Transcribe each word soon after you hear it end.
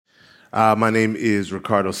My name is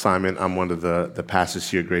Ricardo Simon. I'm one of the pastors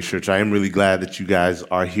here at Grace Church. I am really glad that you guys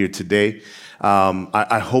are here today.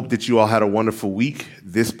 I hope that you all had a wonderful week.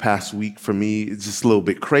 This past week for me, it's just a little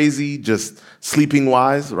bit crazy, just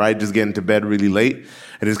sleeping-wise, right? Just getting to bed really late.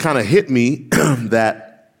 And it's kind of hit me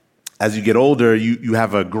that as you get older, you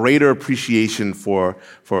have a greater appreciation for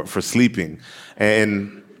sleeping.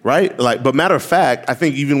 And right? But matter of fact, I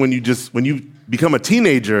think even when you become a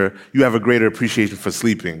teenager, you have a greater appreciation for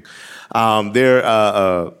sleeping.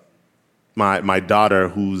 My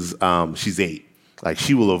daughter, she's 8,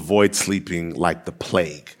 she will avoid sleeping like the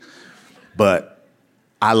plague. But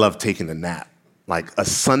I love taking a nap, like a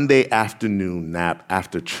Sunday afternoon nap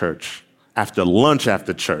after church, after lunch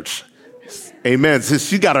after church. Amen. So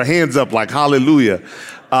she got her hands up like hallelujah.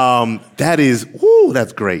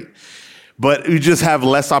 That's great. But you just have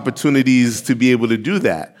less opportunities to be able to do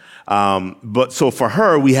that. But so for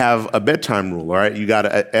her, we have a bedtime rule, all right?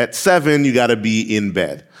 At 7, you gotta be in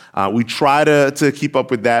bed. We try to keep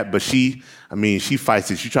up with that, but she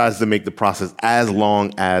fights it. She tries to make the process as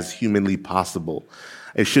long as humanly possible.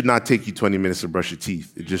 It should not take you 20 minutes to brush your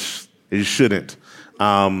teeth. It just shouldn't.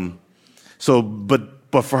 But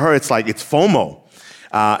for her, it's like, it's FOMO.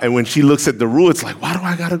 And when she looks at the rule, it's like, why do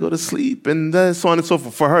I gotta go to sleep? And so on and so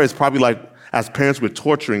forth. For her, it's probably like, as parents, we're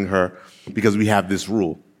torturing her because we have this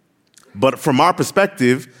rule. But from our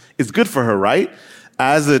perspective, it's good for her, right?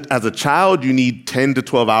 As a child, you need 10 to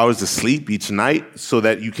 12 hours of sleep each night so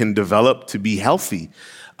that you can develop to be healthy.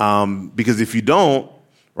 Because if you don't,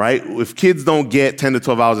 right, if kids don't get 10 to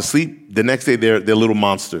 12 hours of sleep, the next day they're little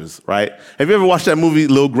monsters, right? Have you ever watched that movie,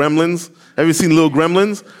 Little Gremlins? Have you seen Little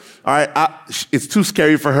Gremlins? All right, it's too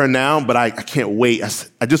scary for her now, but I can't wait.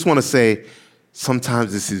 I just want to say,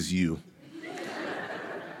 sometimes this is you.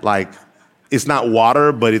 It's not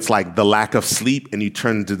water, but it's like the lack of sleep, and you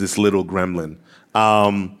turn into this little gremlin.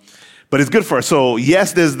 But it's good for her. So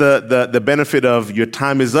yes, there's the benefit of your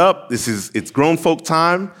time is up. It's grown folk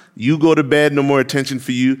time. You go to bed, no more attention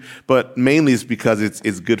for you. But mainly it's because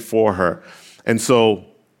it's good for her. And so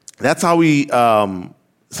that's how we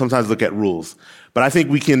sometimes look at rules. But I think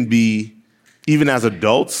we can be, even as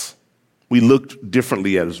adults, we look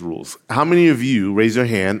differently at his rules. How many of you, raise your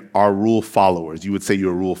hand, are rule followers? You would say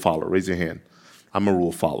you're a rule follower. Raise your hand. I'm a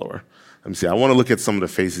rule follower. Let me see. I want to look at some of the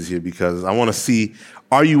faces here because I want to see,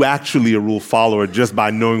 are you actually a rule follower just by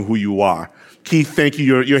knowing who you are? Keith, thank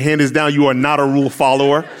you. Your hand is down. You are not a rule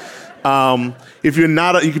follower. If you're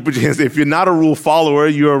not, you can put your hands. If you're not a rule follower,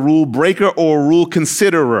 you're a rule breaker or a rule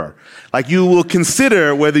considerer. You will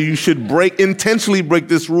consider whether you should intentionally break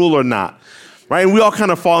this rule or not. Right? And we all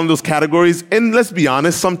kind of fall in those categories. And let's be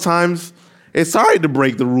honest, sometimes it's all right to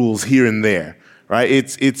break the rules here and there. Right?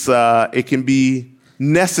 It can be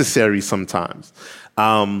necessary sometimes.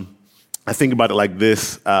 I think about it like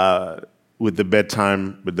this with the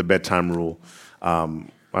bedtime rule.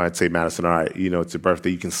 I'd say, Madison, all right, it's your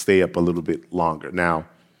birthday. You can stay up a little bit longer. Now,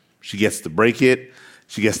 she gets to break it.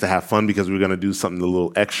 She gets to have fun because we're going to do something a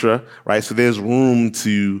little extra, right? So there's room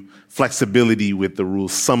to flexibility with the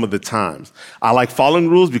rules some of the times. I like following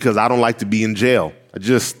rules because I don't like to be in jail.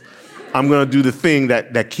 I'm going to do the thing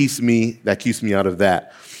that keeps me out of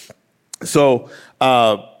that. So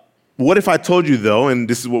what if I told you, though, and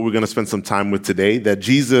this is what we're going to spend some time with today, that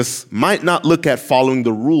Jesus might not look at following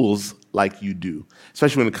the rules like you do,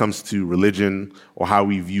 especially when it comes to religion or how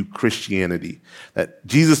we view Christianity. That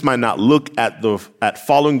Jesus might not look at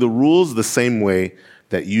following the rules the same way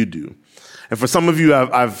that you do. And for some of you,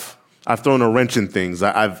 I've thrown a wrench in things.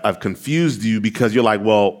 I've confused you because you're like,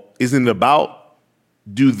 well, isn't it about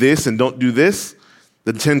do this and don't do this?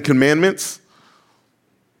 The 10 Commandments?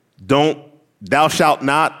 Thou shalt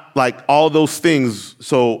not, all those things.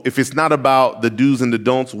 So if it's not about the do's and the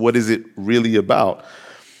don'ts, what is it really about?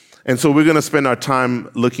 And so we're going to spend our time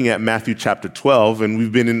looking at Matthew chapter 12, and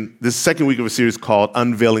we've been in this second week of a series called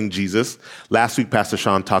Unveiling Jesus. Last week, Pastor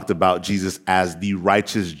Sean talked about Jesus as the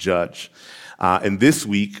righteous judge. And this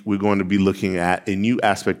week, we're going to be looking at a new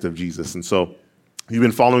aspect of Jesus. And so you've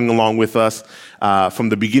been following along with us from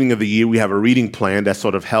the beginning of the year. We have a reading plan that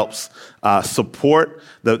sort of helps support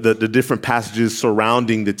the different passages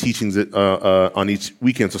surrounding the teachings on each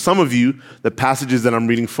weekend. So some of you, the passages that I'm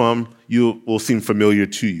reading from, will seem familiar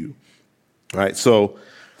to you. All right,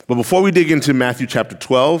 but before we dig into Matthew chapter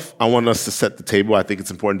 12, I want us to set the table. I think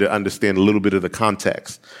it's important to understand a little bit of the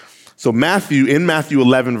context. So in Matthew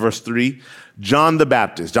 11, verse 3, John the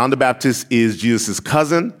Baptist is Jesus'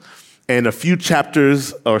 cousin. And a few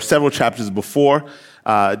chapters or several chapters before,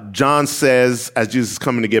 John says, as Jesus is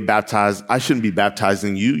coming to get baptized, I shouldn't be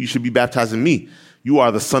baptizing you. You should be baptizing me. You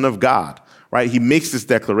are the Son of God, right? He makes this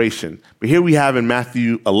declaration. But here we have in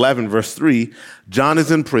Matthew 11, verse 3, John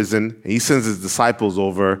is in prison, and he sends his disciples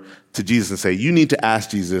over to Jesus and say, you need to ask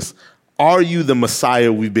Jesus, are you the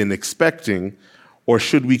Messiah we've been expecting, or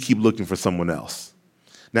should we keep looking for someone else?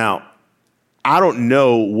 Now, I don't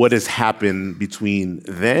know what has happened between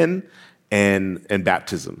then and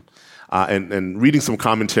baptism. And reading some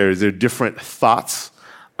commentaries, there are different thoughts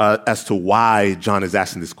as to why John is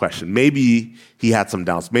asking this question. Maybe he had some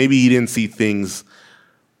doubts. Maybe he didn't see things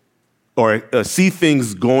or see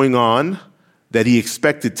things going on that he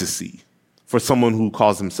expected to see for someone who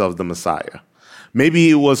calls himself the Messiah. Maybe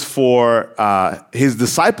it was for his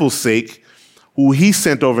disciples' sake, who he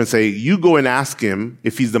sent over and say, you go and ask him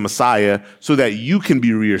if he's the Messiah so that you can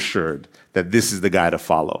be reassured that this is the guy to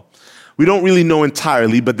follow. We don't really know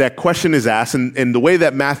entirely, but that question is asked, and the way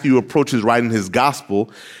that Matthew approaches writing his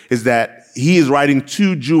gospel is that he is writing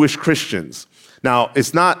to Jewish Christians. Now,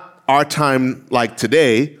 it's not our time like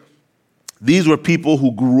today. These were people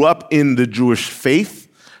who grew up in the Jewish faith,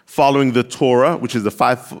 following the Torah, which is the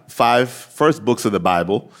five first books of the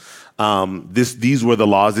Bible. These were the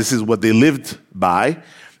laws. This is what they lived by.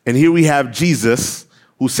 And here we have Jesus,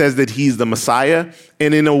 who says that he's the Messiah,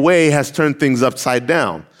 and in a way has turned things upside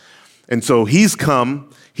down. And so he's come,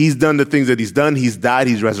 he's done the things that he's done, he's died,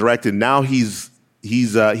 he's resurrected. Now he's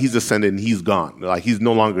ascended and he's gone. Like he's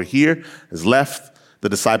no longer here, has left the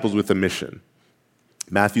disciples with a mission.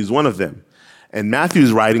 Matthew's one of them. And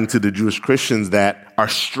Matthew's writing to the Jewish Christians that are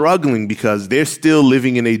struggling because they're still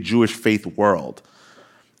living in a Jewish faith world.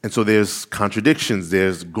 And so there's contradictions,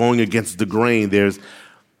 there's going against the grain, there's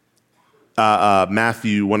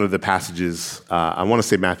Matthew, one of the passages, I want to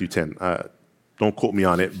say Matthew 10, don't quote me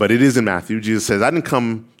on it, but it is in Matthew. Jesus says, I didn't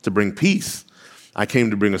come to bring peace. I came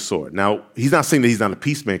to bring a sword. Now, he's not saying that he's not a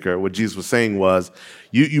peacemaker. What Jesus was saying was,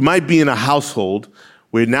 you might be in a household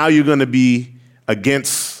where now you're going to be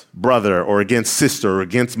against brother or against sister or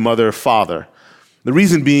against mother or father. The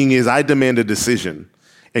reason being is I demand a decision.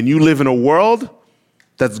 And you live in a world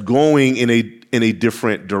that's going in a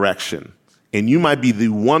different direction. And you might be the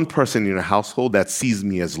one person in your household that sees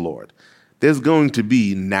me as Lord. There's going to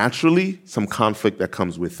be naturally some conflict that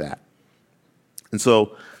comes with that. And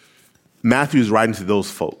so Matthew is writing to those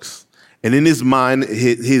folks. And in his mind,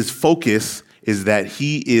 his focus is that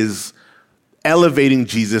he is elevating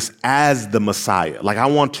Jesus as the Messiah. Like, I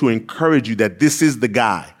want to encourage you that this is the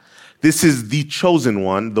guy. This is the chosen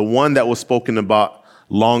one, the one that was spoken about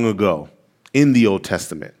long ago in the Old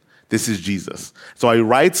Testament. This is Jesus. So he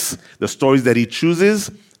writes the stories that he chooses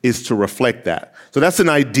is to reflect that. So that's an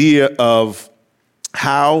idea of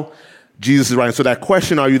how Jesus is writing. So that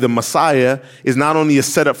question, are you the Messiah, is not only a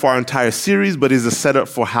setup for our entire series, but is a setup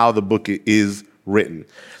for how the book is written.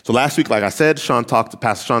 So last week, like I said,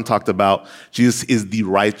 Pastor Sean talked about Jesus is the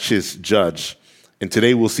righteous judge. And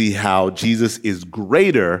today we'll see how Jesus is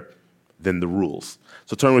greater than the rules.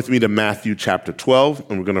 So turn with me to Matthew chapter 12,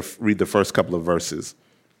 and we're going to read the first couple of verses.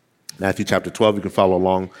 Matthew chapter 12, you can follow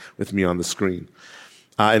along with me on the screen.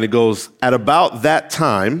 And it goes, at about that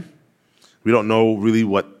time, we don't know really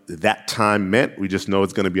what that time meant. We just know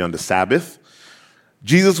it's going to be on the Sabbath.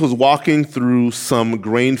 Jesus was walking through some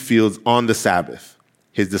grain fields on the Sabbath.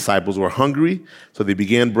 His disciples were hungry, so they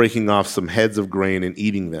began breaking off some heads of grain and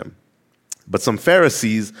eating them. But some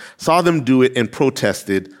Pharisees saw them do it and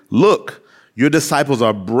protested, look, your disciples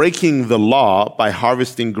are breaking the law by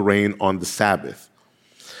harvesting grain on the Sabbath.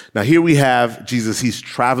 Now, here we have Jesus. He's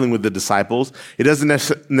traveling with the disciples. It doesn't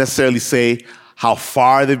necessarily say how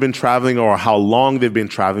far they've been traveling or how long they've been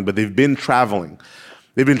traveling, but they've been traveling.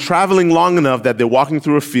 They've been traveling long enough that they're walking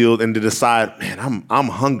through a field and they decide, man, I'm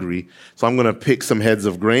hungry, so I'm going to pick some heads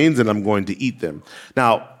of grains and I'm going to eat them.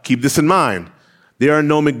 Now, keep this in mind. There are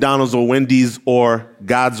no McDonald's or Wendy's or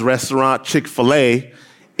God's Restaurant, Chick-fil-A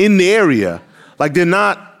in the area. Like, they're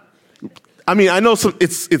not. I mean, I know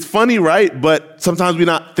it's funny, right? But sometimes we're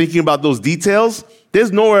not thinking about those details.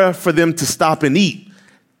 There's nowhere for them to stop and eat.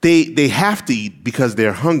 They have to eat because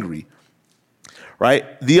they're hungry,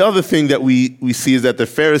 right? The other thing that we see is that the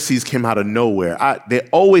Pharisees came out of nowhere. They're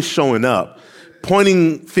always showing up,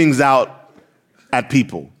 pointing things out at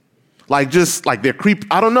people. Like they're creep.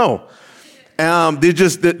 I don't know.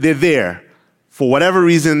 They're there for whatever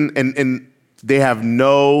reason, and they have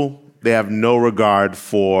no regard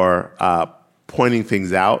for pointing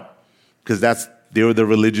things out, because they were the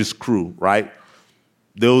religious crew, right?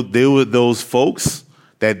 They were those folks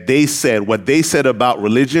that they said what they said about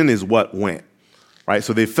religion is what went, right?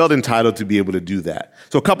 So they felt entitled to be able to do that.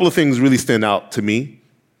 So a couple of things really stand out to me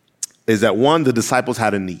is that, one, the disciples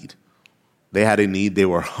had a need. They had a need. They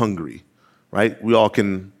were hungry, right? We all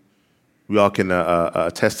can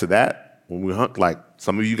attest to that. when we like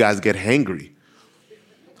some of you guys get hangry.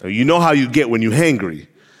 You know how you get when you're hangry,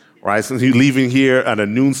 right? Since you're leaving here at a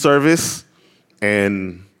noon service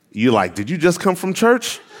and you're like, did you just come from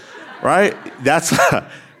church? Right? That's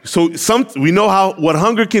so we know what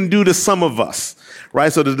hunger can do to some of us,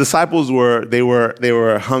 right? So the disciples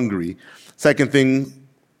were hungry. Second thing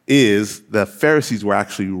is the Pharisees were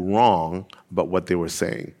actually wrong about what they were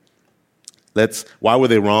saying. Why were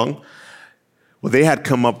they wrong? Well, they had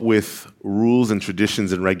come up with rules and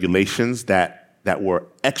traditions and regulations that were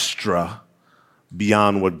extra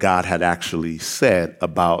beyond what God had actually said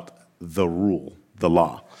about the rule, the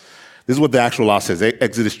law. This is what the actual law says,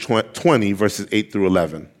 Exodus 20, verses 8 through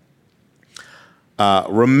 11.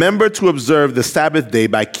 Remember to observe the Sabbath day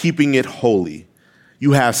by keeping it holy.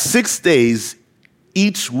 You have 6 days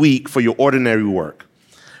each week for your ordinary work.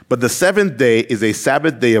 But the seventh day is a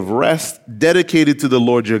Sabbath day of rest dedicated to the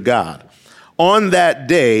Lord your God. On that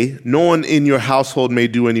day, no one in your household may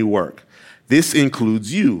do any work. This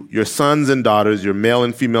includes you, your sons and daughters, your male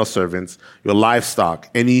and female servants, your livestock,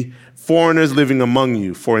 any foreigners living among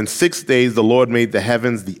you. For in 6 days the Lord made the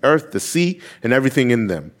heavens, the earth, the sea, and everything in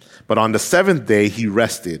them. But on the seventh day he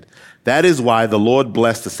rested. That is why the Lord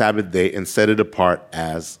blessed the Sabbath day and set it apart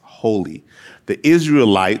as holy. The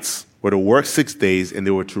Israelites were to work 6 days and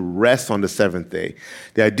they were to rest on the seventh day.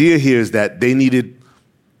 The idea here is that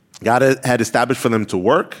God had established for them to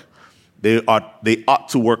work. They ought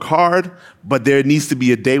to work hard, but there needs to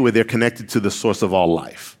be a day where they're connected to the source of all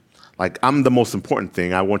life. Like, I'm the most important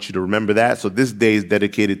thing. I want you to remember that. So this day is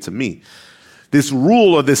dedicated to me. This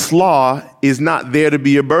rule or this law is not there to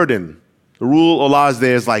be a burden. The rule or law is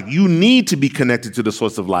there is like, you need to be connected to the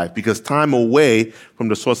source of life because time away from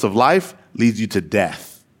the source of life leads you to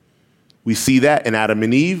death. We see that in Adam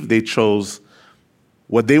and Eve. They chose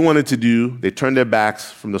what they wanted to do. They turned their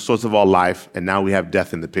backs from the source of all life, and now we have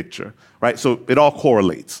death in the picture, right? So it all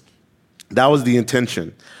correlates. That was the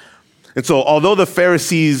intention. And so although the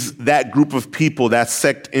Pharisees, that group of people, that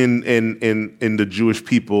sect in the Jewish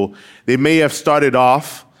people, they may have started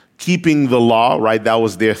off keeping the law, right? That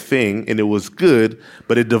was their thing, and it was good,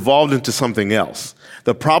 but it devolved into something else.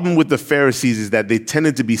 The problem with the Pharisees is that they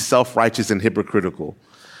tended to be self-righteous and hypocritical.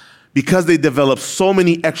 Because they developed so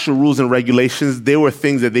many extra rules and regulations, there were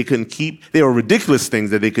things that they couldn't keep. They were ridiculous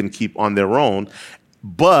things that they couldn't keep on their own,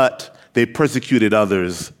 but they persecuted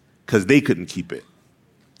others because they couldn't keep it.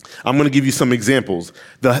 I'm going to give you some examples.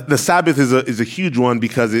 The Sabbath is a huge one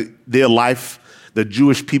because their life, the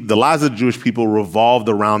lives of the Jewish people revolved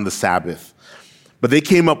around the Sabbath. But they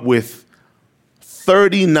came up with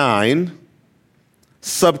 39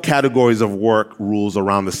 subcategories of work rules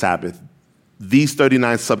around the Sabbath. These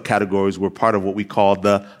 39 subcategories were part of what we call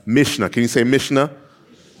the Mishnah. Can you say Mishnah?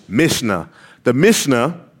 Mishnah. The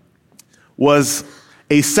Mishnah was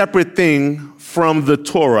a separate thing from the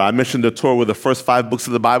Torah. I mentioned the Torah were the first 5 books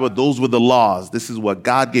of the Bible. Those were the laws. This is what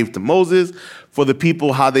God gave to Moses for the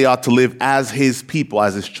people, how they ought to live as his people,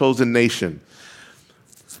 as his chosen nation.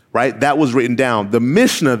 Right? That was written down. The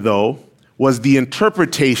Mishnah, though, was the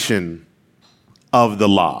interpretation of the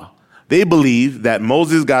law. They believe that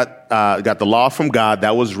Moses got the law from God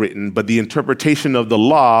that was written, but the interpretation of the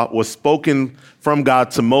law was spoken from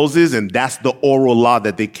God to Moses, and that's the oral law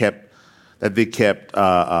that they kept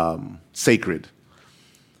sacred.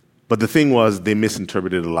 But the thing was, they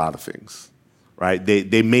misinterpreted a lot of things, right?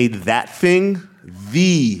 They made that thing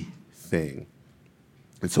the thing.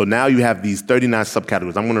 And so now you have these 39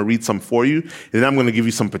 subcategories. I'm going to read some for you, and then I'm going to give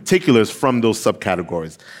you some particulars from those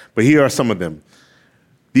subcategories. But here are some of them.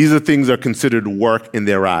 These are things that are considered work in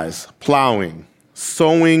their eyes: plowing,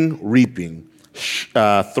 sowing, reaping,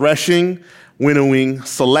 threshing, winnowing,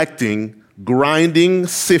 selecting, grinding,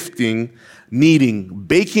 sifting, kneading,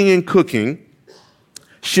 baking and cooking,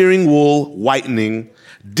 shearing wool, whitening,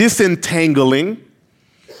 disentangling,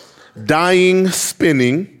 dyeing,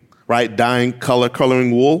 spinning, right? Dyeing,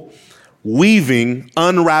 coloring wool, weaving,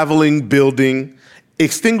 unraveling, building,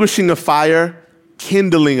 extinguishing a fire,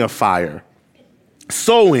 kindling a fire,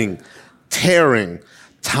 sewing, tearing,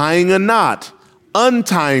 tying a knot,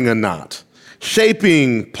 untying a knot,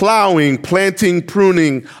 shaping, plowing, planting,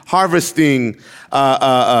 pruning, harvesting,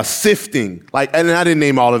 sifting. And I didn't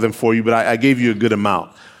name all of them for you, but I gave you a good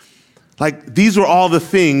amount. These were all the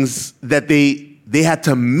things that they had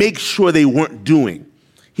to make sure they weren't doing.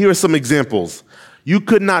 Here are some examples. You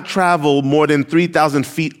could not travel more than 3,000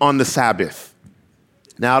 feet on the Sabbath.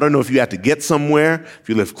 Now, I don't know if you had to get somewhere, if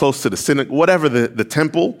you live close to the synagogue, whatever the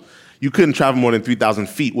temple, you couldn't travel more than 3,000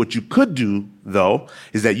 feet. What you could do, though,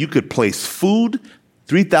 is that you could place food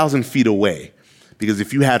 3,000 feet away. because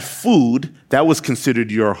if you had food, that was considered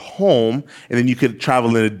your home, and then you could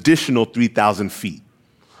travel an additional 3,000 feet.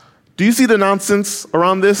 Do you see the nonsense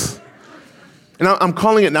around this? And I'm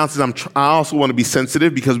calling it nonsense. I also want to be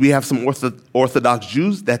sensitive because we have some Orthodox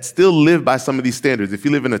Jews that still live by some of these standards. If you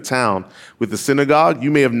live in a town with a synagogue, you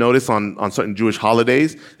may have noticed on certain Jewish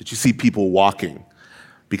holidays that you see people walking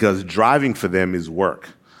because driving for them is work.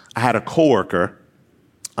 I had a coworker.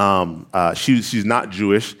 She's not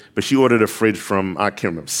Jewish, but she ordered a fridge from, I can't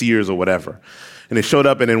remember, Sears or whatever. And it showed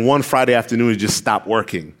up, and then one Friday afternoon, it just stopped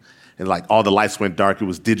working. And like all the lights went dark. It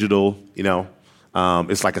was digital, you know.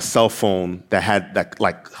 It's like a cell phone that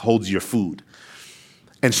holds your food.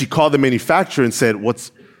 And she called the manufacturer and said,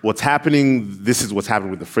 what's happening? This is what's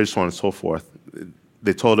happening with the fridge, so on and so forth.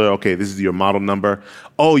 They told her, okay, this is your model number.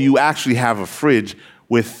 Oh, you actually have a fridge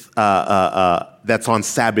with that's on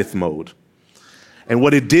Sabbath mode. And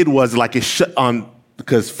what it did was like it shut on,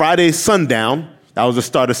 because Friday sundown, that was the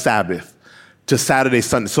start of Sabbath, to Saturday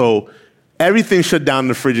sundown. So everything shut down in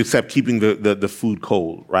the fridge except keeping the food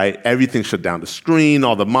cold, right? Everything shut down. The screen,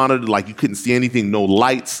 all the monitor, like you couldn't see anything, no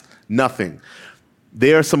lights, nothing.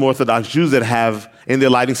 There are some Orthodox Jews that have in their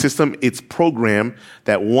lighting system, it's programmed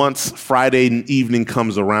that once Friday evening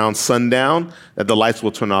comes around sundown, that the lights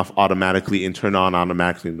will turn off automatically and turn on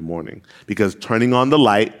automatically in the morning. Because turning on the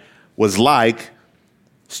light was like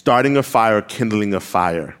starting a fire, kindling a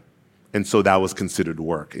fire. And so that was considered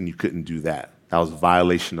work, and you couldn't do that. That was a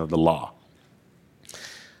violation of the law.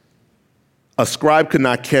 A scribe could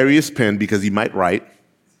not carry his pen because he might write.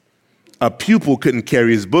 A pupil couldn't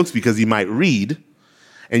carry his books because he might read.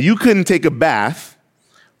 And you couldn't take a bath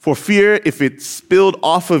for fear if it spilled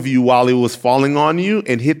off of you while it was falling on you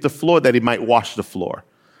and hit the floor that it might wash the floor.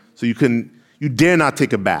 So you dare not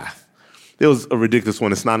take a bath. There was a ridiculous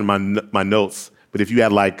one. It's not in my notes. But if you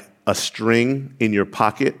had like a string in your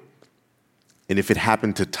pocket, and if it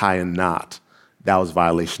happened to tie a knot, that was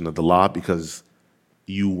violation of the law because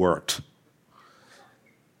you worked.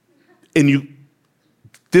 And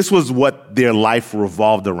this was what their life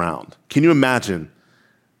revolved around. Can you imagine?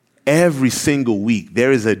 Every single week,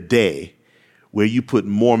 there is a day where you put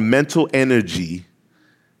more mental energy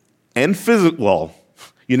and physical, well,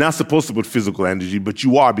 you're not supposed to put physical energy, but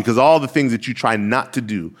you are because all the things that you try not to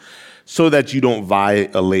do so that you don't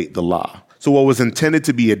violate the law. So what was intended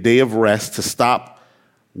to be a day of rest to stop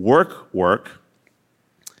work,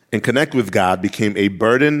 and connect with God became a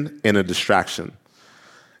burden and a distraction.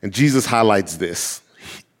 And Jesus highlights this.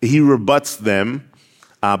 He rebuts them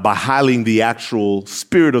by highlighting the actual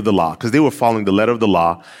spirit of the law, because they were following the letter of the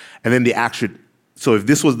law, and then so if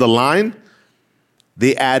this was the line,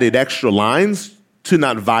 they added extra lines to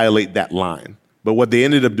not violate that line. But what they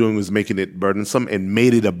ended up doing was making it burdensome and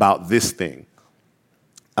made it about this thing.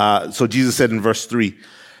 So Jesus said in verse 3,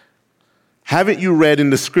 haven't you read in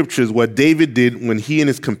the scriptures what David did when he and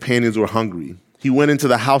his companions were hungry? He went into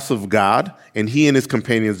the house of God, and he and his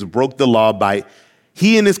companions broke the law by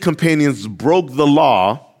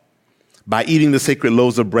eating the sacred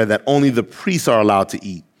loaves of bread that only the priests are allowed to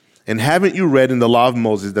eat. And haven't you read in the law of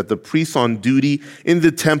Moses that the priests on duty in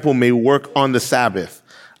the temple may work on the Sabbath?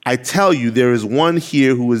 I tell you, there is one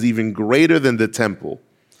here who is even greater than the temple.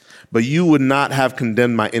 But you would not have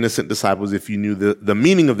condemned my innocent disciples if you knew the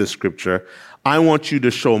meaning of this scripture. I want you to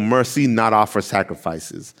show mercy, not offer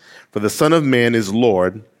sacrifices. For the Son of Man is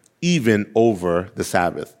Lord, even over the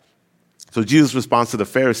Sabbath. So Jesus responds to the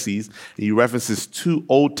Pharisees, and he references 2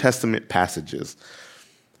 Old Testament passages,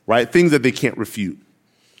 right? Things that they can't refute.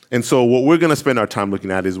 And so what we're going to spend our time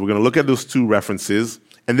looking at is we're going to look at those 2 references,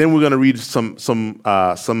 and then we're going to read some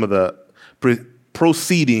of the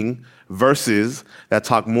preceding verses that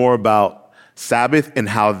talk more about Sabbath and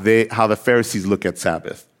how the Pharisees look at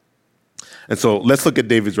Sabbath. And so let's look at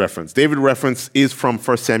David's reference. David's reference is from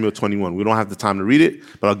 1 Samuel 21. We don't have the time to read it,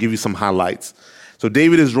 but I'll give you some highlights. So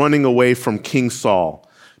David is running away from King Saul.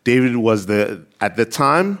 David was at the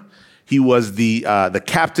time, he was the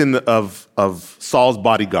captain of Saul's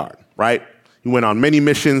bodyguard, right? He went on many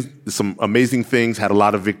missions, some amazing things, had a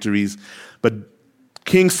lot of victories. But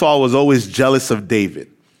King Saul was always jealous of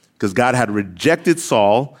David because God had rejected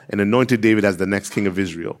Saul and anointed David as the next king of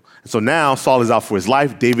Israel. And so now Saul is out for his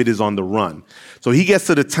life. David is on the run. So he gets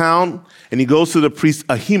to the town and he goes to the priest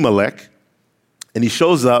Ahimelech, and he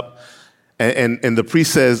shows up and the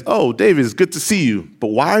priest says, oh, David, it's good to see you, but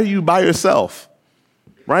why are you by yourself?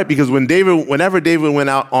 Right? Because whenever David went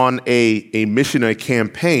out on a mission or a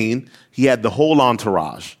campaign, he had the whole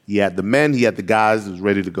entourage. He had the men, he had the guys who was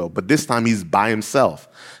ready to go. But this time he's by himself.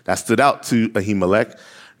 That stood out to Ahimelech.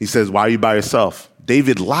 He says, why are you by yourself?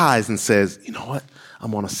 David lies and says, you know what?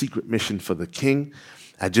 I'm on a secret mission for the king.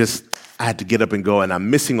 I I had to get up and go, and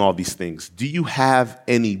I'm missing all these things. Do you have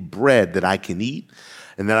any bread that I can eat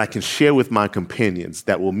and that I can share with my companions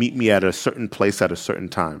that will meet me at a certain place at a certain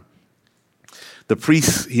time? The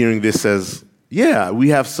priest hearing this says, yeah, we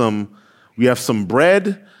have some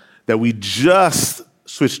bread that we just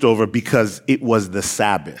switched over because it was the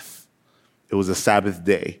Sabbath. It was a Sabbath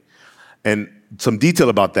day. And some detail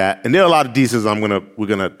about that, and there are a lot of details we're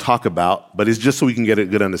gonna talk about, but it's just so we can get a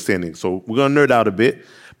good understanding. So we're gonna nerd out a bit,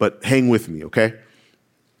 but hang with me, okay?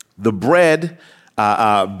 The bread,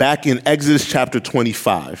 back in Exodus chapter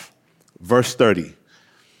 25, verse 30,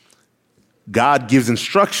 God gives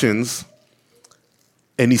instructions,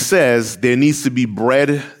 and he says there needs to be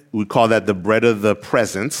bread. We call that the bread of the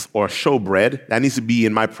presence, or showbread. That needs to be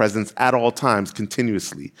in my presence at all times,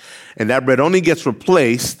 continuously. And that bread only gets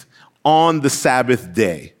replaced on the Sabbath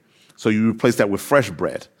day. So you replace that with fresh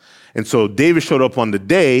bread. And so David showed up on the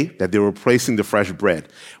day that they were replacing the fresh bread.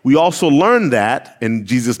 We also learned that, and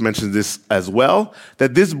Jesus mentions this as well,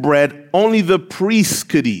 that this bread only the priests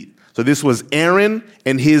could eat. So this was Aaron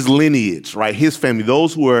and his lineage, right? His family,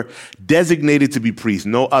 those who were designated to be priests.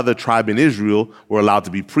 No other tribe in Israel were allowed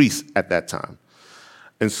to be priests at that time.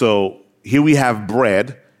 And so here we have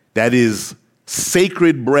bread that is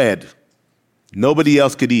sacred bread. Nobody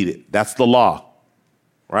else could eat it. That's the law,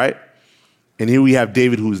 right? And here we have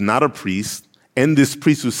David, who's not a priest, and this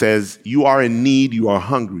priest who says, you are in need, you are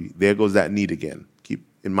hungry. There goes that need again. Keep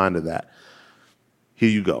in mind of that. Here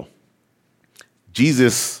you go.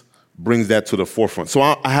 Jesus brings that to the forefront. So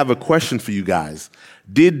I have a question for you guys.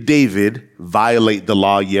 Did David violate the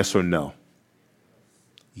law, yes or no?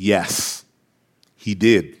 Yes, he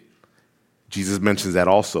did. Jesus mentions that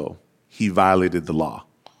also. He violated the law.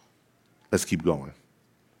 Let's keep going.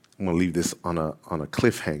 I'm going to leave this on a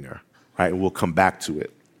cliffhanger, right? And we'll come back to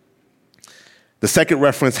it. The second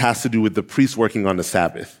reference has to do with the priest working on the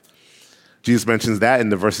Sabbath. Jesus mentions that in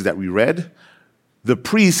the verses that we read. The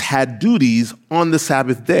priests had duties on the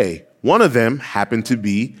Sabbath day. One of them happened to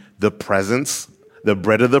be the presence, the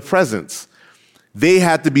bread of the presence. They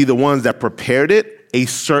had to be the ones that prepared it a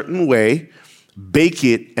certain way, bake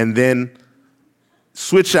it, and then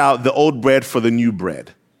switch out the old bread for the new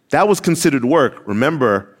bread. That was considered work.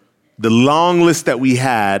 Remember the long list that we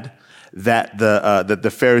had that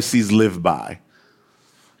the Pharisees lived by.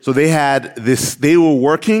 So they had this, they were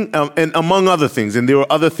working, and among other things, and there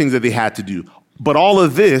were other things that they had to do. But all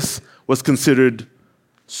of this was considered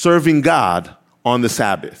serving God on the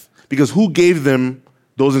Sabbath. Because who gave them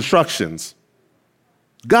those instructions?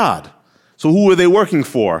 God. So who were they working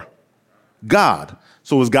for? God.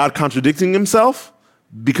 So was God contradicting himself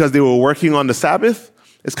because they were working on the Sabbath?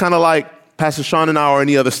 It's kind of like Pastor Sean and I or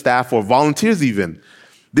any other staff or volunteers even.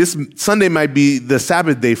 This Sunday might be the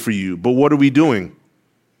Sabbath day for you, but what are we doing?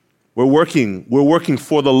 We're working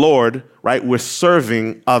for the Lord, right? We're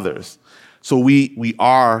serving others. So we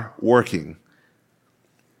are working.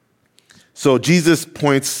 So Jesus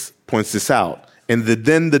points this out. And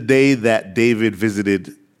then the day that David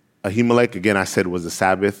visited Ahimelech, again, I said it was the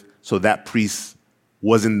Sabbath, so that priest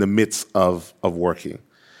was in the midst of working.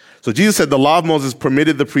 So Jesus said the law of Moses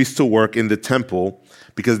permitted the priests to work in the temple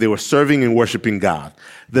because they were serving and worshiping God.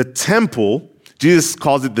 The temple, Jesus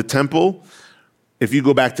calls it the temple. If you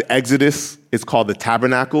go back to Exodus, it's called the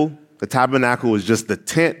tabernacle. The tabernacle was just the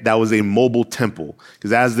tent that was a mobile temple.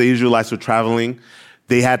 Because as the Israelites were traveling,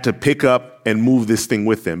 they had to pick up and move this thing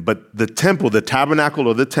with them. But the temple, the tabernacle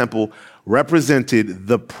or the temple, represented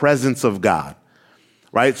the presence of God,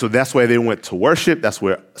 right? So that's where they went to worship. That's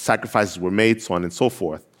where sacrifices were made, so on and so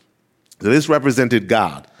forth. So this represented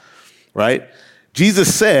God, right?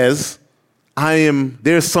 Jesus says,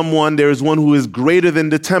 there is one who is greater than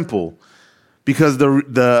the temple. Because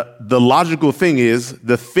the logical thing is,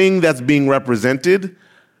 the thing that's being represented,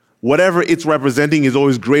 whatever it's representing is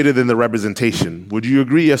always greater than the representation. Would you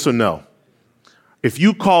agree, yes or no? If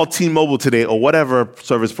you call T-Mobile today or whatever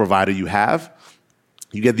service provider you have,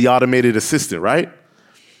 you get the automated assistant, right?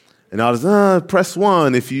 And I'll just, press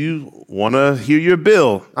 1 if you want to hear your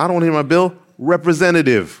bill. I don't want to hear my bill.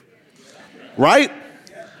 Representative, right?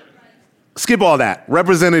 Skip all that.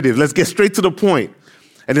 Representative. Let's get straight to the point.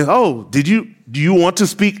 And then, do you want to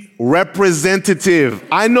speak? Representative.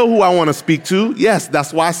 I know who I want to speak to. Yes,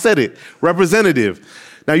 that's why I said it. Representative.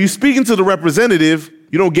 Now, you speaking to the representative,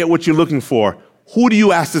 you don't get what you're looking for. Who do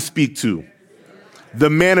you ask to speak to? The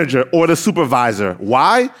manager or the supervisor.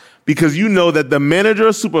 Why? Because you know that the manager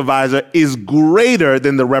or supervisor is greater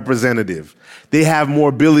than the representative. They have more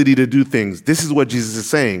ability to do things. This is what Jesus is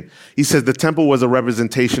saying. He says the temple was a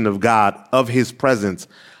representation of God, of his presence.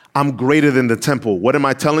 I'm greater than the temple. What am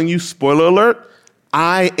I telling you? Spoiler alert.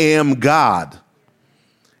 I am God.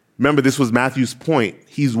 Remember, this was Matthew's point.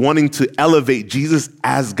 He's wanting to elevate Jesus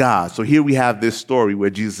as God. So here we have this story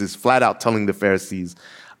where Jesus is flat out telling the Pharisees,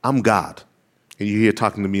 I'm God. And you're here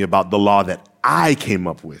talking to me about the law that I came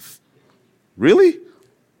up with. Really?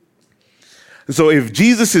 And so if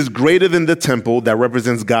Jesus is greater than the temple that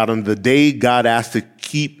represents God on the day God asked to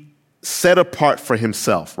keep set apart for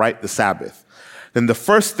himself, right? The Sabbath. Then the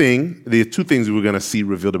first thing, there are two things we're going to see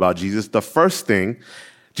revealed about Jesus. The first thing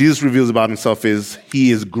Jesus reveals about himself is he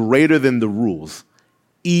is greater than the rules,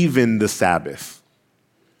 even the Sabbath.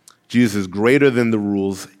 Jesus is greater than the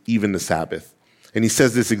rules, even the Sabbath. And he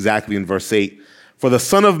says this exactly in verse 8. For the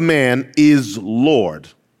Son of Man is Lord,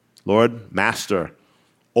 master,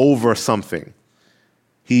 over something.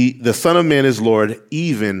 The Son of Man is Lord,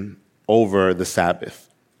 even over the Sabbath.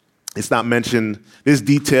 It's not mentioned, this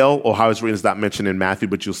detail or how it's written is not mentioned in Matthew,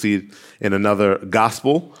 but you'll see it in another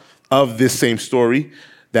gospel of this same story,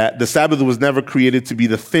 that the Sabbath was never created to be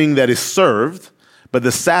the thing that is served, but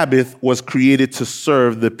the Sabbath was created to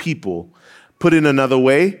serve the people. Put in another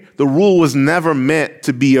way, the rule was never meant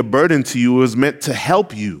to be a burden to you. It was meant to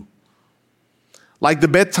help you. Like the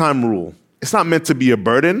bedtime rule. It's not meant to be a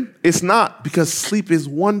burden. It's not, because sleep is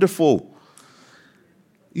wonderful.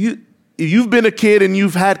 You've been a kid and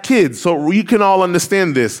you've had kids, so you can all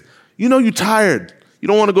understand this. You know you're tired. You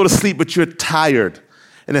don't want to go to sleep, but you're tired.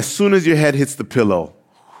 And as soon as your head hits the pillow,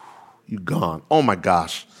 you're gone. Oh my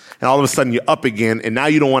gosh. And all of a sudden you're up again, and now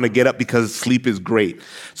you don't want to get up because sleep is great.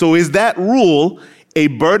 So is that rule a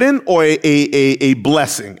burden or a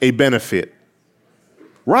blessing, a benefit?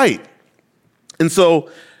 Right. And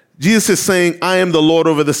so Jesus is saying, I am the Lord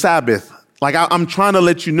over the Sabbath. Like I'm trying to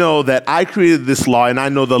let you know that I created this law and I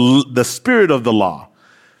know the spirit of the law.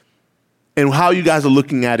 And how you guys are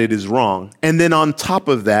looking at it is wrong. And then on top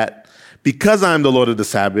of that, because I am the Lord of the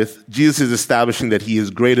Sabbath, Jesus is establishing that he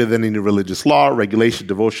is greater than any religious law, regulation,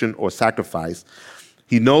 devotion, or sacrifice.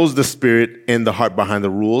 He knows the spirit and the heart behind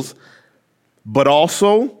the rules. But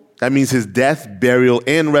also, that means his death, burial,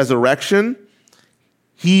 and resurrection,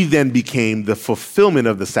 he then became the fulfillment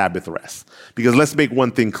of the Sabbath rest. Because let's make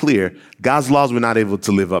one thing clear, God's laws, we're not able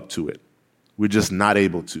to live up to it. We're just not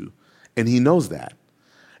able to. And he knows that.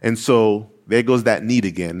 And so there goes that need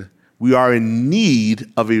again. We are in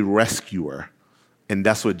need of a rescuer, and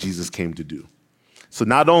that's what Jesus came to do. So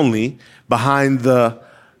not only behind the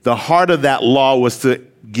heart of that law was to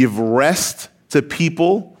give rest to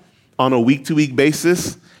people on a week-to-week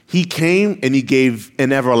basis, he came and he gave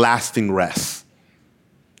an everlasting rest.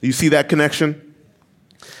 You see that connection?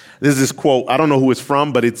 There's this quote, I don't know who it's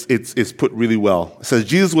from, but it's put really well. It says,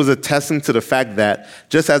 Jesus was attesting to the fact that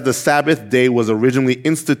just as the Sabbath day was originally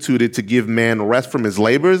instituted to give man rest from his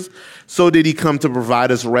labors, so did he come to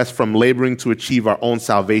provide us rest from laboring to achieve our own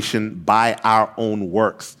salvation by our own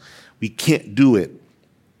works. We can't do it.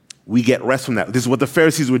 We get rest from that. This is what the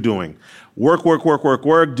Pharisees were doing. Work,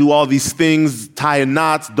 do all these things, tie a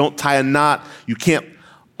knot, don't tie a knot. You can't.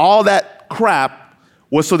 All that crap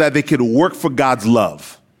was so that they could work for God's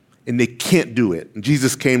love. And they can't do it. And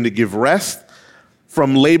Jesus came to give rest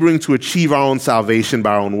from laboring to achieve our own salvation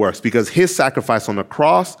by our own works. Because his sacrifice on the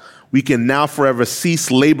cross, we can now forever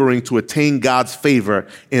cease laboring to attain God's favor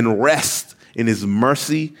and rest in his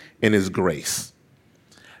mercy and his grace.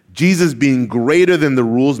 Jesus being greater than the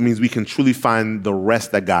rules means we can truly find the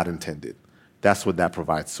rest that God intended. That's what that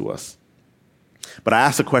provides to us. But I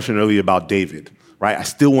asked a question earlier about David, right? I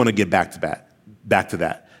still want to get back to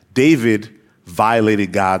that. David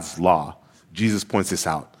violated God's law. Jesus points this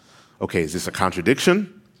out. Okay, is this a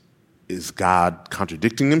contradiction? Is God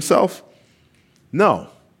contradicting himself? No.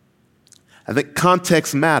 I think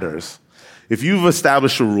context matters. If you've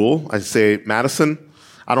established a rule, I say, Madison,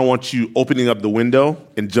 I don't want you opening up the window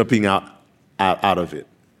and jumping out of it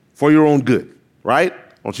for your own good, right?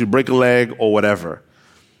 I want you to break a leg or whatever.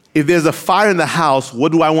 If there's a fire in the house,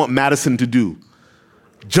 what do I want Madison to do?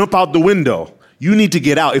 Jump out the window. You need to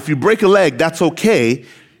get out. If you break a leg, that's okay.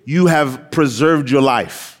 You have preserved your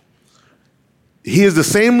life. Here's the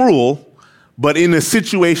same rule, but in a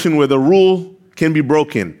situation where the rule can be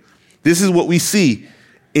broken. This is what we see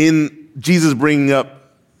in Jesus bringing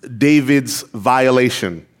up David's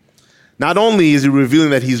violation. Not only is he revealing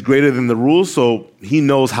that he's greater than the rules, so he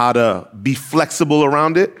knows how to be flexible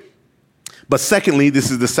around it, but secondly, this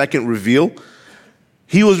is the second reveal,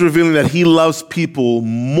 he was revealing that he loves people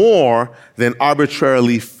more than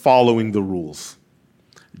arbitrarily following the rules.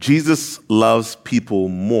 Jesus loves people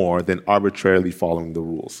more than arbitrarily following the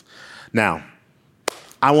rules. Now,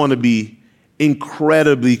 I want to be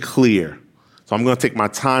incredibly clear. So I'm going to take my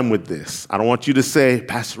time with this. I don't want you to say,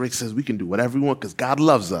 Pastor Rick says we can do whatever we want because God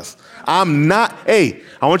loves us. I'm not. Hey,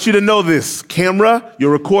 I want you to know this. Camera,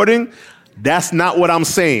 you're recording. That's not what I'm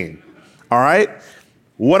saying. All right?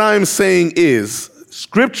 What I'm saying is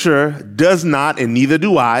Scripture does not, and neither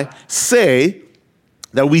do I, say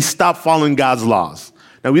that we stop following God's laws.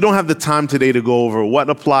 Now, we don't have the time today to go over what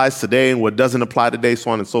applies today and what doesn't apply today,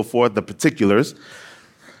 so on and so forth, the particulars.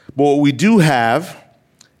 But what we do have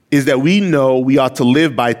is that we know we ought to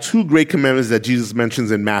live by two great commandments that Jesus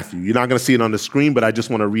mentions in Matthew. You're not going to see it on the screen, but I just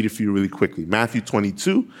want to read it for you really quickly. Matthew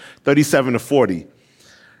 22, 37 to 40.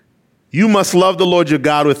 You must love the Lord your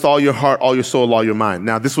God with all your heart, all your soul, all your mind.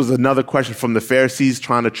 Now, this was another question from the Pharisees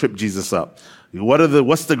trying to trip Jesus up.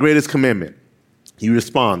 What's the greatest commandment? He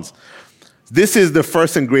responds, this is the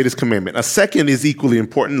first and greatest commandment. A second is equally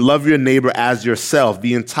important. Love your neighbor as yourself.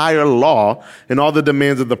 The entire law and all the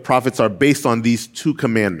demands of the prophets are based on these two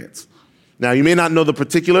commandments. Now, you may not know the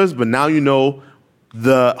particulars, but now you know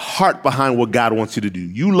the heart behind what God wants you to do.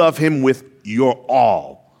 You love him with your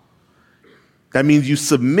all. That means you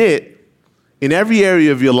submit in every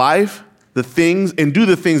area of your life the things and do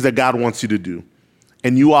the things that God wants you to do.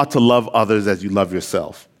 And you ought to love others as you love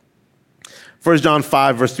yourself. 1 John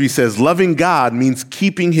 5, verse 3 says, loving God means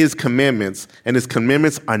keeping his commandments, and his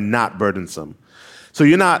commandments are not burdensome. So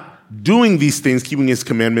you're not doing these things, keeping his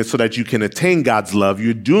commandments, so that you can attain God's love.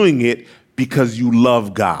 You're doing it because you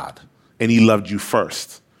love God, and he loved you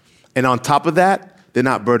first. And on top of that, they're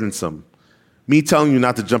not burdensome. Me telling you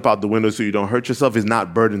not to jump out the window so you don't hurt yourself is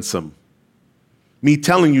not burdensome. Me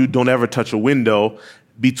telling you don't ever touch a window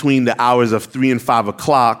between the hours of 3 and 5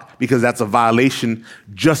 o'clock because that's a violation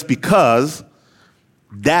just because,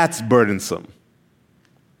 that's burdensome.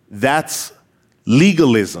 That's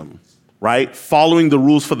legalism, right? Following the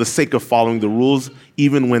rules for the sake of following the rules,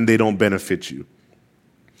 even when they don't benefit you.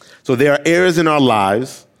 So there are areas in our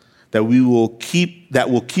lives that will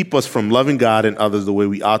keep us from loving God and others the way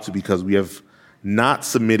we ought to because we have not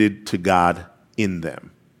submitted to God in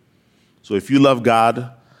them. So if you love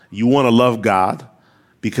God, you want to love God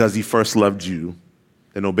because he first loved you,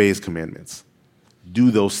 then obey his commandments.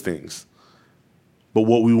 Do those things. But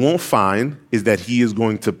what we won't find is that he is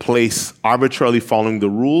going to place arbitrarily following the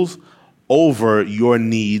rules over your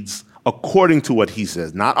needs according to what he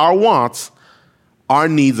says. Not our wants, our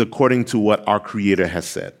needs according to what our Creator has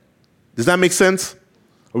said. Does that make sense?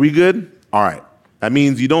 Are we good? All right. That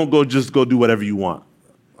means you don't just go do whatever you want.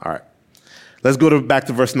 All right. Let's go back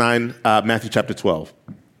to verse 9, Matthew chapter 12.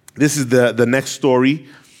 This is the next story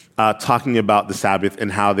talking about the Sabbath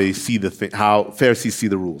and how they see how Pharisees see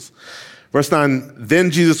the rules. Verse 9, then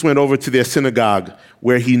Jesus went over to their synagogue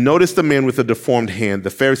where he noticed a man with a deformed hand. The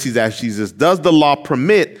Pharisees asked Jesus, does the law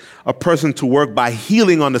permit a person to work by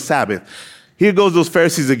healing on the Sabbath? Here goes those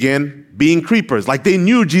Pharisees again, being creepers. Like they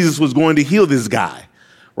knew Jesus was going to heal this guy,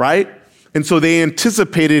 right? And so they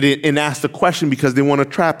anticipated it and asked the question because they want to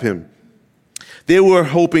trap him. They were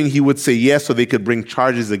hoping he would say yes so they could bring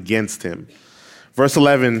charges against him. Verse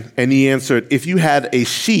 11, and he answered, if you had a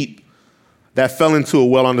sheep that fell into a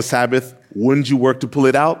well on the Sabbath, wouldn't you work to pull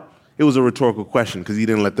it out? It was a rhetorical question because he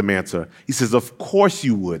didn't let them answer. He says, of course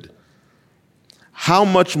you would. How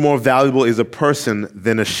much more valuable is a person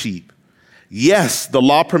than a sheep? Yes, the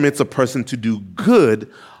law permits a person to do good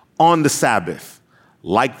on the Sabbath,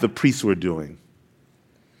 like the priests were doing.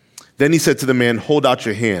 Then he said to the man, hold out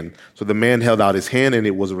your hand. So the man held out his hand and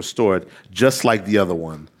it was restored, just like the other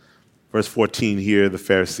one. Verse 14 here, the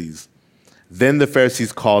Pharisees. Then the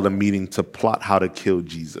Pharisees called a meeting to plot how to kill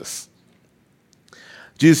Jesus.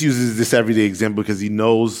 Jesus uses this everyday example because he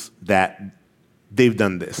knows that they've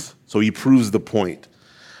done this. So he proves the point.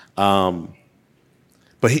 But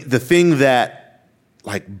the thing that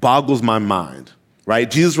boggles my mind,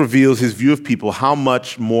 right? Jesus reveals his view of people. How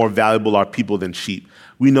much more valuable are people than sheep?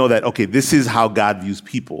 We know that, okay, this is how God views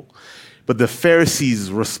people. But the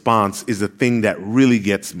Pharisees' response is the thing that really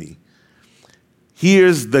gets me.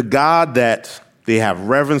 Here's the God that they have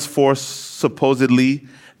reverence for, supposedly,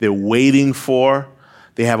 they're waiting for.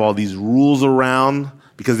 They have all these rules around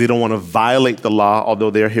because they don't want to violate the law,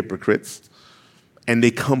 although they're hypocrites. And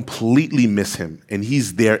they completely miss him. And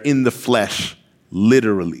he's there in the flesh,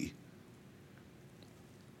 literally.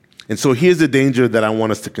 And so here's the danger that I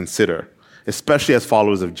want us to consider, especially as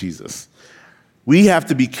followers of Jesus. We have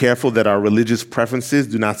to be careful that our religious preferences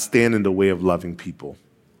do not stand in the way of loving people.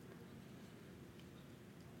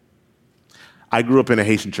 I grew up in a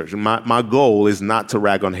Haitian church. My goal is not to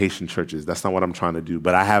rag on Haitian churches. That's not what I'm trying to do.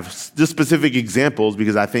 But I have just specific examples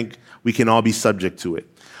because I think we can all be subject to it.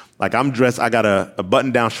 Like I'm dressed, I got a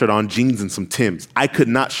button-down shirt on, jeans, and some Timbs. I could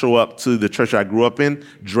not show up to the church I grew up in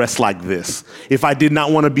dressed like this if I did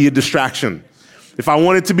not want to be a distraction. If I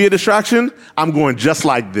wanted to be a distraction, I'm going just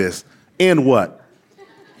like this. And what?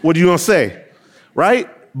 What are you going to say? Right?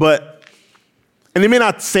 And they may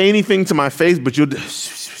not say anything to my face, but you know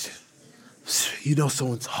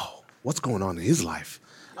so-and-so, what's going on in his life?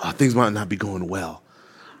 Things might not be going well.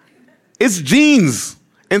 It's jeans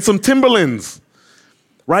and some Timberlands,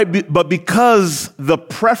 right? But because the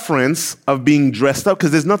preference of being dressed up,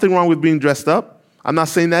 because there's nothing wrong with being dressed up. I'm not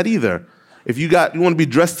saying that either. If you want to be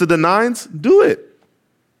dressed to the nines, do it.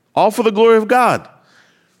 All for the glory of God.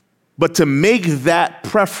 But to make that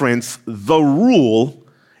preference the rule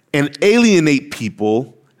and alienate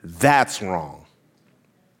people, that's wrong.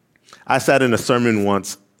 I sat in a sermon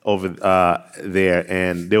once over there,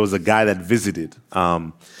 and there was a guy that visited.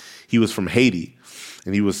 He was from Haiti,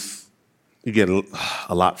 and you get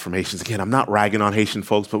a lot from Haitians. Again, I'm not ragging on Haitian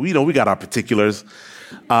folks, but we got our particulars.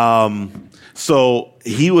 So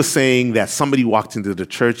he was saying that somebody walked into the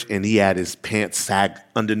church and he had his pants sag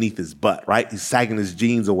underneath his butt, right? He's sagging his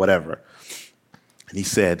jeans or whatever. And he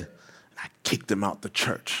said, I kicked him out the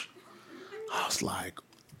church. I was like,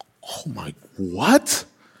 oh my, what?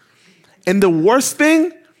 And the worst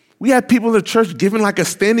thing, we had people in the church giving like a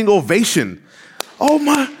standing ovation. Oh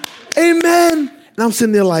my, amen. And I'm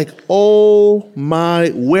sitting there like, oh my,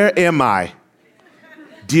 where am I?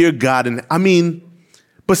 Dear God. And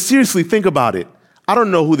but seriously, think about it. I don't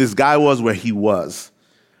know who this guy was, where he was,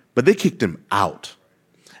 but they kicked him out.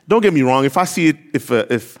 Don't get me wrong. If I see it,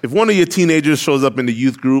 if one of your teenagers shows up in the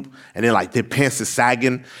youth group and they're like, their pants is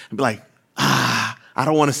sagging, and be like, I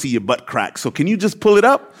don't want to see your butt crack. So can you just pull it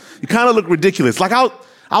up? You kind of look ridiculous. Like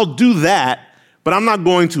I'll do that, but I'm not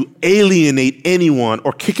going to alienate anyone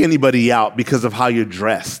or kick anybody out because of how you're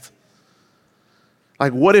dressed.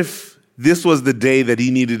 Like, what if this was the day that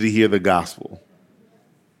he needed to hear the gospel?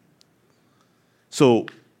 So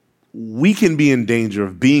we can be in danger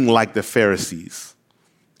of being like the Pharisees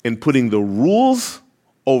and putting the rules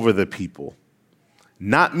over the people,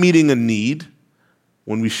 not meeting a need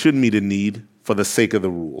when we should meet a need for the sake of the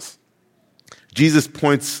rules. Jesus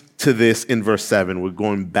points to this in verse 7. We're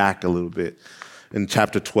going back a little bit in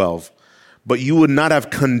chapter 12. But you would not have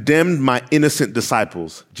condemned my innocent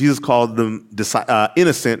disciples. Jesus called them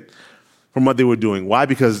innocent from what they were doing. Why?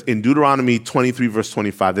 Because in Deuteronomy 23, verse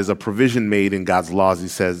 25, there's a provision made in God's laws. He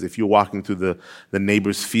says, if you're walking through the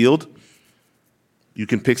neighbor's field, you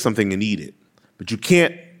can pick something and eat it. But you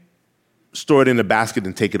can't store it in a basket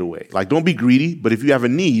and take it away. Like, don't be greedy, but if you have a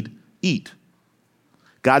need, eat.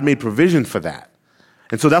 God made provision for that.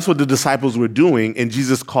 And so that's what the disciples were doing, and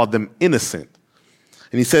Jesus called them innocent.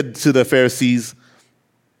 And he said to the Pharisees,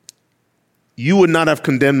 you would not have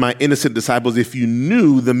condemned my innocent disciples if you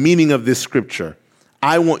knew the meaning of this scripture.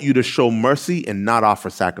 I want you to show mercy and not offer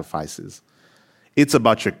sacrifices. It's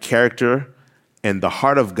about your character and the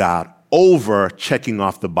heart of God over checking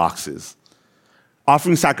off the boxes.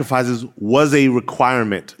 Offering sacrifices was a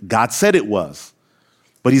requirement. God said it was.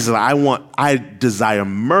 But he said, I desire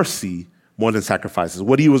mercy more than sacrifices.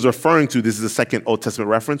 What he was referring to, this is the second Old Testament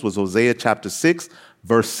reference, was Hosea chapter 6,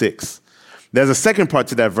 verse 6. There's a second part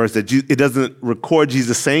to that verse that it doesn't record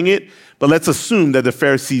Jesus saying it, but let's assume that the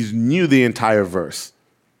Pharisees knew the entire verse.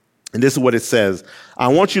 And this is what it says. I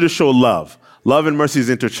want you to show love. Love and mercy is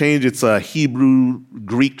interchangeable. It's a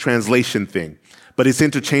Hebrew-Greek translation thing, but it's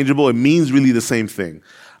interchangeable. It means really the same thing.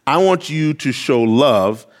 I want you to show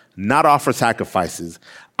love, not offer sacrifices.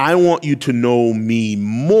 I want you to know me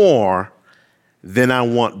more than I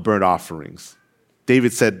want burnt offerings.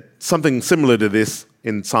 David said something similar to this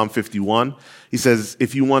in Psalm 51. He says,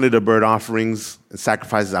 if you wanted a burnt offerings and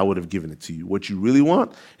sacrifices, I would have given it to you. What you really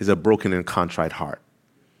want is a broken and contrite heart.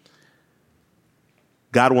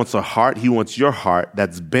 God wants a heart. He wants your heart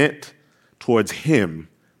that's bent towards him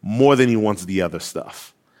more than he wants the other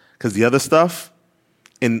stuff. Because the other stuff,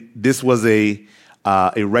 and this was a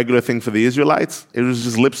regular thing for the Israelites, it was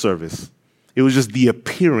just lip service. It was just the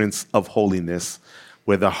appearance of holiness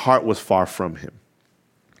where the heart was far from him.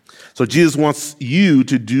 So Jesus wants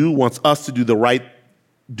us to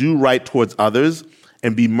do right towards others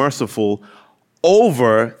and be merciful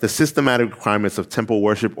over the systematic requirements of temple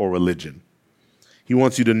worship or religion. He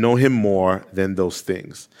wants you to know him more than those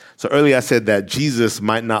things. So earlier I said that Jesus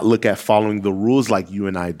might not look at following the rules like you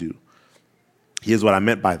and I do. Here's what I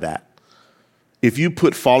meant by that. If you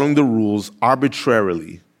put following the rules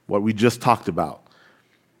arbitrarily, what we just talked about,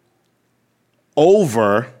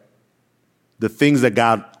 over the things that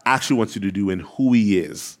God actually wants you to do and who he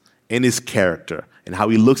is and his character and how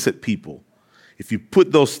he looks at people, if you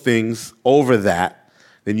put those things over that,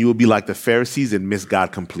 then you will be like the Pharisees and miss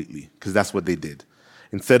God completely, because that's what they did.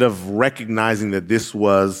 Instead of recognizing that this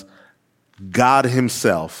was God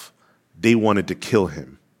himself, they wanted to kill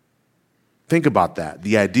him. Think about that,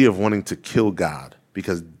 the idea of wanting to kill God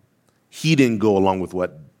because he didn't go along with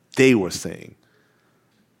what they were saying.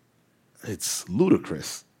 It's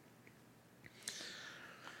ludicrous.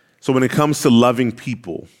 So when it comes to loving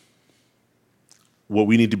people, what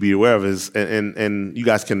we need to be aware of is, and you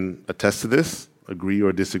guys can attest to this, agree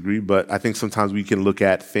or disagree, but I think sometimes we can look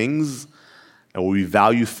at things and we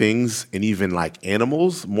value things and even like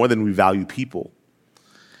animals more than we value people.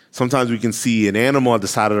 Sometimes we can see an animal at the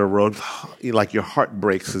side of the road, like your heart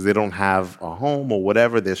breaks because they don't have a home or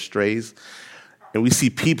whatever, they're strays. And we see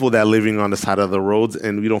people that are living on the side of the roads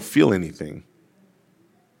and we don't feel anything.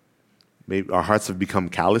 Maybe our hearts have become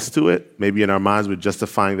callous to it. Maybe in our minds we're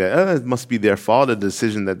justifying that it must be their fault, a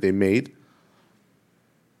decision that they made.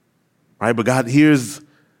 Right? But God, here's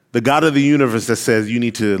the God of the universe that says you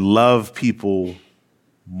need to love people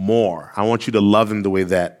more. I want you to love them the way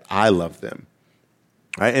that I love them.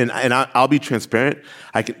 Right? And I'll be transparent.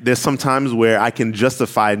 There's some times where I can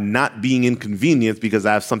justify not being inconvenienced because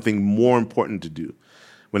I have something more important to do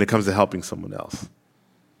when it comes to helping someone else.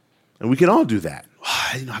 And we can all do that.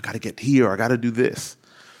 I got to get here, or I got to do this.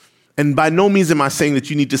 And by no means am I saying that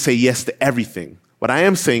you need to say yes to everything. What I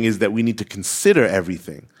am saying is that we need to consider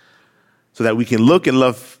everything so that we can look and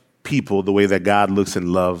love people the way that God looks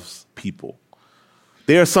and loves people.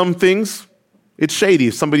 There are some things. It's shady.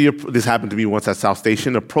 If somebody, this happened to me once at South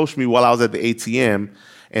Station, approached me while I was at the ATM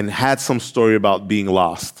and had some story about being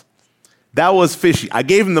lost. That was fishy. I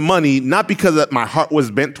gave him the money, not because my heart was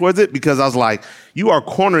bent towards it, because I was like, you are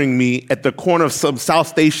cornering me at the corner of some South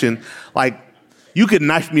Station. Like, you could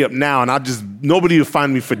knife me up now and nobody will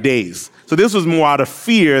find me for days. So this was more out of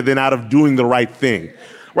fear than out of doing the right thing,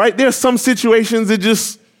 right? There's some situations that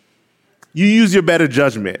you use your better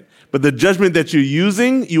judgment. But the judgment that you're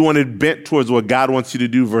using, you want it bent towards what God wants you to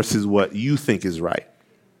do versus what you think is right.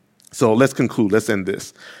 So let's conclude. Let's end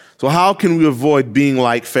this. So how can we avoid being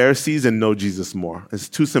like Pharisees and know Jesus more? It's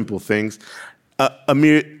two simple things.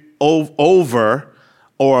 Over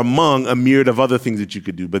or among a myriad of other things that you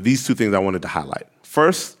could do. But these two things I wanted to highlight.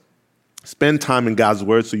 First, spend time in God's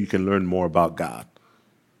word so you can learn more about God.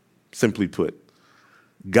 Simply put,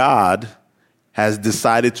 God has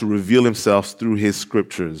decided to reveal himself through his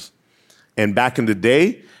scriptures. And back in the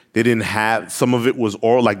day, they didn't have, some of it was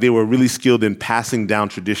oral, like they were really skilled in passing down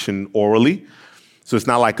tradition orally. So it's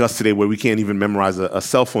not like us today where we can't even memorize a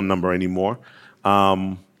cell phone number anymore.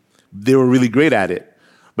 They were really great at it.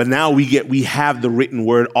 But now we have the written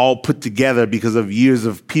word all put together because of years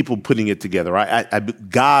of people putting it together. Right?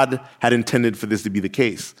 God had intended for this to be the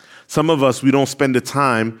case. Some of us, we don't spend the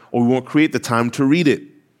time or we won't create the time to read it.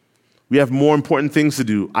 We have more important things to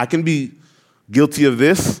do. I can be guilty of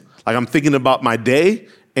this. Like I'm thinking about my day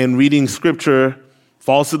and reading scripture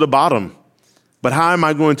falls to the bottom. But how am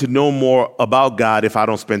I going to know more about God if I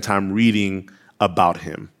don't spend time reading about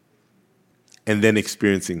him and then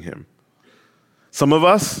experiencing him? Some of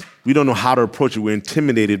us, we don't know how to approach it. We're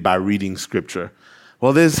intimidated by reading scripture.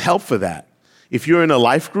 Well, there's help for that. If you're in a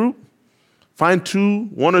life group, find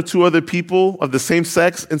one or two other people of the same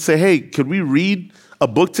sex and say, hey, could we read a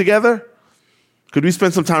book together? Could we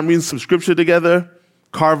spend some time reading some scripture together?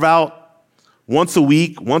 Carve out once a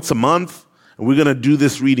week, once a month, and we're going to do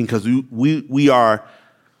this reading because we are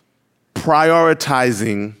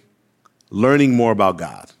prioritizing learning more about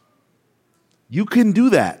God. You can do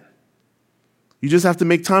that. You just have to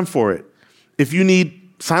make time for it. If you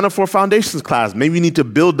sign up for a foundations class. Maybe you need to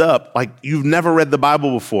build up. Like you've never read the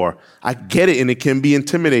Bible before. I get it, and it can be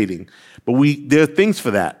intimidating. But there are things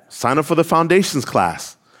for that. Sign up for the foundations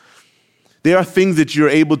class. There are things that you're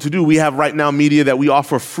able to do. We have right now media that we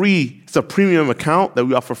offer free. It's a premium account that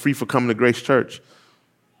we offer free for coming to Grace Church.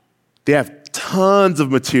 They have tons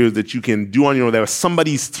of materials that you can do on your own that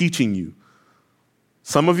somebody's teaching you.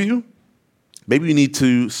 Some of you, maybe you need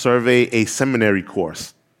to survey a seminary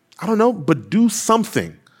course. I don't know, but do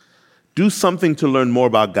something. Do something to learn more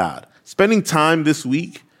about God. Spending time this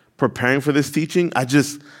week preparing for this teaching, I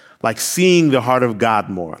just like seeing the heart of God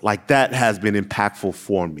more. Like that has been impactful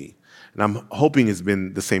for me. And I'm hoping it's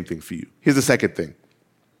been the same thing for you. Here's the second thing.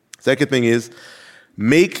 Second thing is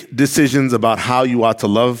make decisions about how you ought to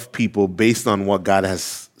love people based on what God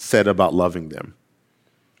has said about loving them.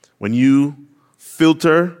 When you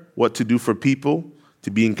filter what to do for people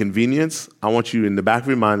to be inconvenienced, I want you in the back of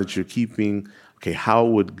your mind that you're keeping, okay, how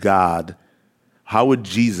would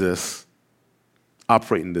Jesus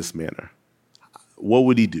operate in this manner? What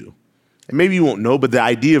would he do? And maybe you won't know, but the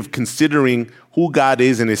idea of considering who God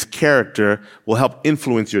is and his character will help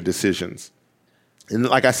influence your decisions. And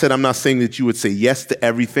like I said, I'm not saying that you would say yes to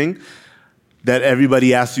everything that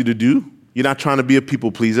everybody asks you to do. You're not trying to be a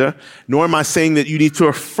people pleaser. Nor am I saying that you need to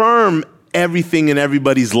affirm everything in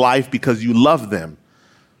everybody's life because you love them.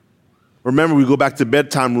 Remember, we go back to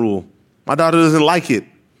bedtime rule. My daughter doesn't like it.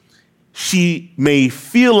 She may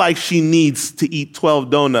feel like she needs to eat 12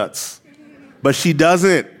 donuts, but she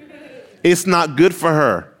doesn't. It's not good for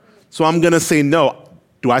her. So I'm going to say no.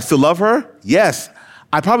 Do I still love her? Yes.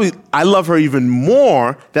 I love her even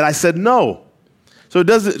more that I said no. So it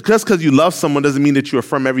doesn't, just because you love someone doesn't mean that you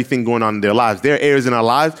affirm everything going on in their lives. There are areas in our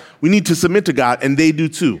lives we need to submit to God, and they do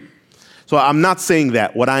too. So I'm not saying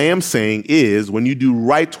that. What I am saying is when you do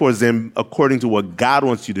right towards them according to what God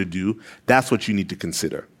wants you to do, that's what you need to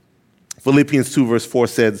consider. Philippians 2 verse 4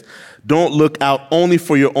 says, don't look out only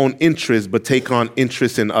for your own interests, but take on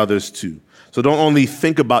interest in others too. So don't only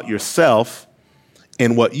think about yourself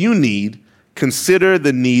and what you need, consider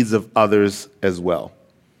the needs of others as well.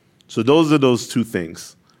 So those are those two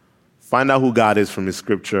things. Find out who God is from his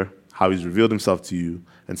scripture, how he's revealed himself to you.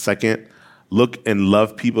 And second, look and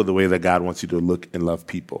love people the way that God wants you to look and love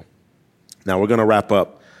people. Now we're going to wrap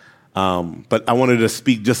up. But I wanted to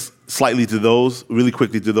speak just slightly to those, really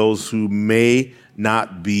quickly to those who may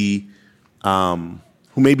not be, who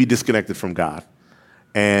may be disconnected from God.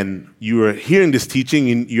 And you are hearing this teaching,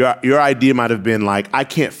 and your idea might have been like, I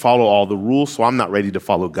can't follow all the rules, so I'm not ready to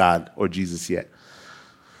follow God or Jesus yet.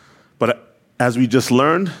 But as we just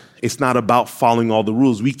learned, it's not about following all the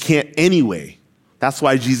rules. We can't anyway. That's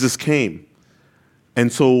why Jesus came.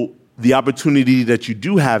 And so the opportunity that you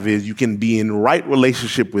do have is you can be in right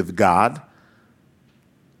relationship with God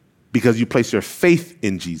because you place your faith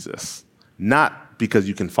in Jesus, not because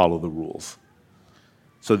you can follow the rules.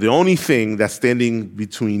 So the only thing that's standing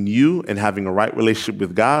between you and having a right relationship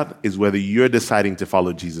with God is whether you're deciding to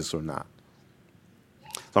follow Jesus or not.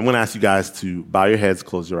 So I'm going to ask you guys to bow your heads,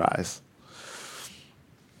 close your eyes.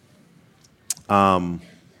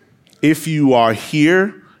 If you are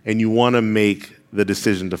here and you want to make the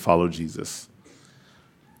decision to follow Jesus,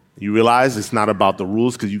 you realize it's not about the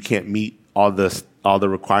rules because you can't meet all the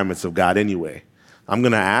requirements of God anyway. I'm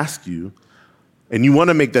going to ask you, and you want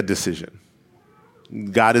to make that decision.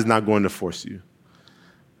 God is not going to force you.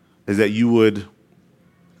 Is that you would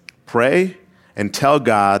pray and tell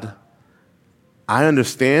God, I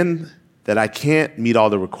understand that I can't meet all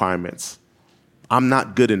the requirements. I'm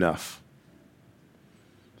not good enough.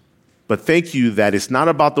 But thank you that it's not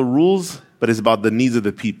about the rules, but it's about the needs of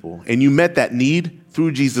the people. And you met that need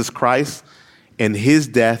through Jesus Christ and his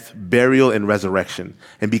death, burial, and resurrection.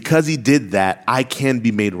 And because he did that, I can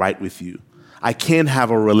be made right with you. I can have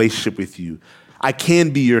a relationship with you. I can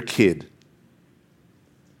be your kid.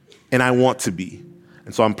 And I want to be.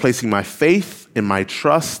 And so I'm placing my faith and my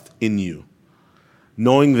trust in you,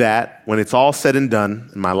 knowing that when it's all said and done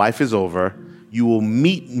and my life is over, you will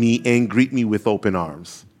meet me and greet me with open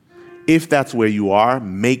arms. If that's where you are,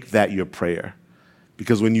 make that your prayer.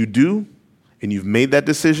 Because when you do, and you've made that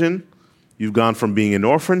decision, you've gone from being an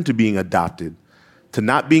orphan to being adopted, to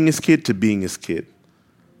not being his kid to being his kid,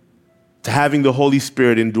 to having the Holy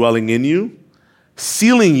Spirit indwelling in you,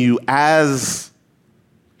 sealing you as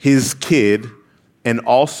his kid, and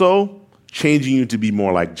also changing you to be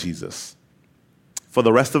more like Jesus. For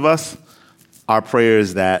the rest of us, our prayer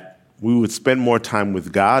is that we would spend more time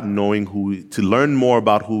with God, to learn more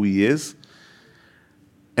about who he is,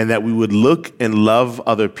 and that we would look and love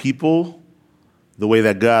other people the way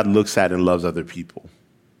that God looks at and loves other people.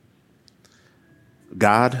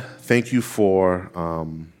 God, thank you for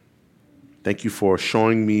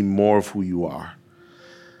showing me more of who you are.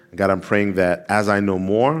 God, I'm praying that as I know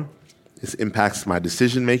more, this impacts my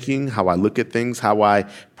decision-making, how I look at things, how I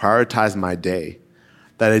prioritize my day,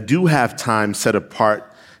 that I do have time set apart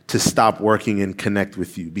to stop working and connect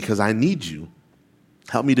with you because I need you.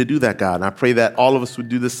 Help me to do that, God. And I pray that all of us would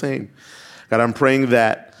do the same. God, I'm praying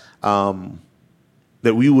that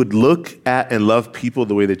that we would look at and love people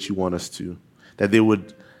the way that you want us to, that they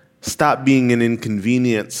would stop being an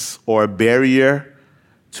inconvenience or a barrier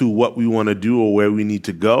to what we want to do or where we need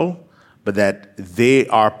to go, but that they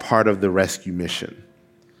are part of the rescue mission,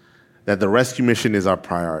 that the rescue mission is our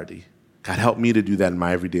priority. God, help me to do that in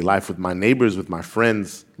my everyday life with my neighbors, with my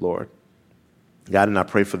friends, Lord. God, and I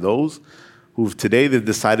pray for those who've today they've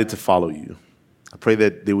decided to follow you. I pray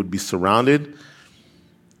that they would be surrounded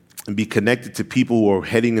and be connected to people who are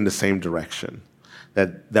heading in the same direction,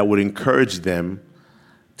 that would encourage them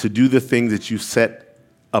to do the things that you set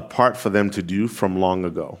apart for them to do from long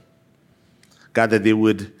ago. God, that they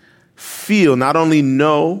would feel, not only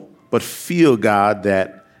know, but feel, God,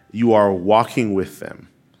 that you are walking with them,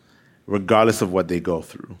 regardless of what they go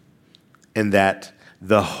through, and that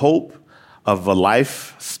the hope of a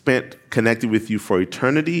life spent connected with you for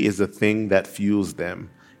eternity is the thing that fuels them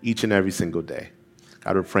each and every single day.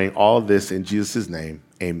 God, we're praying all of this in Jesus' name.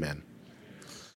 Amen.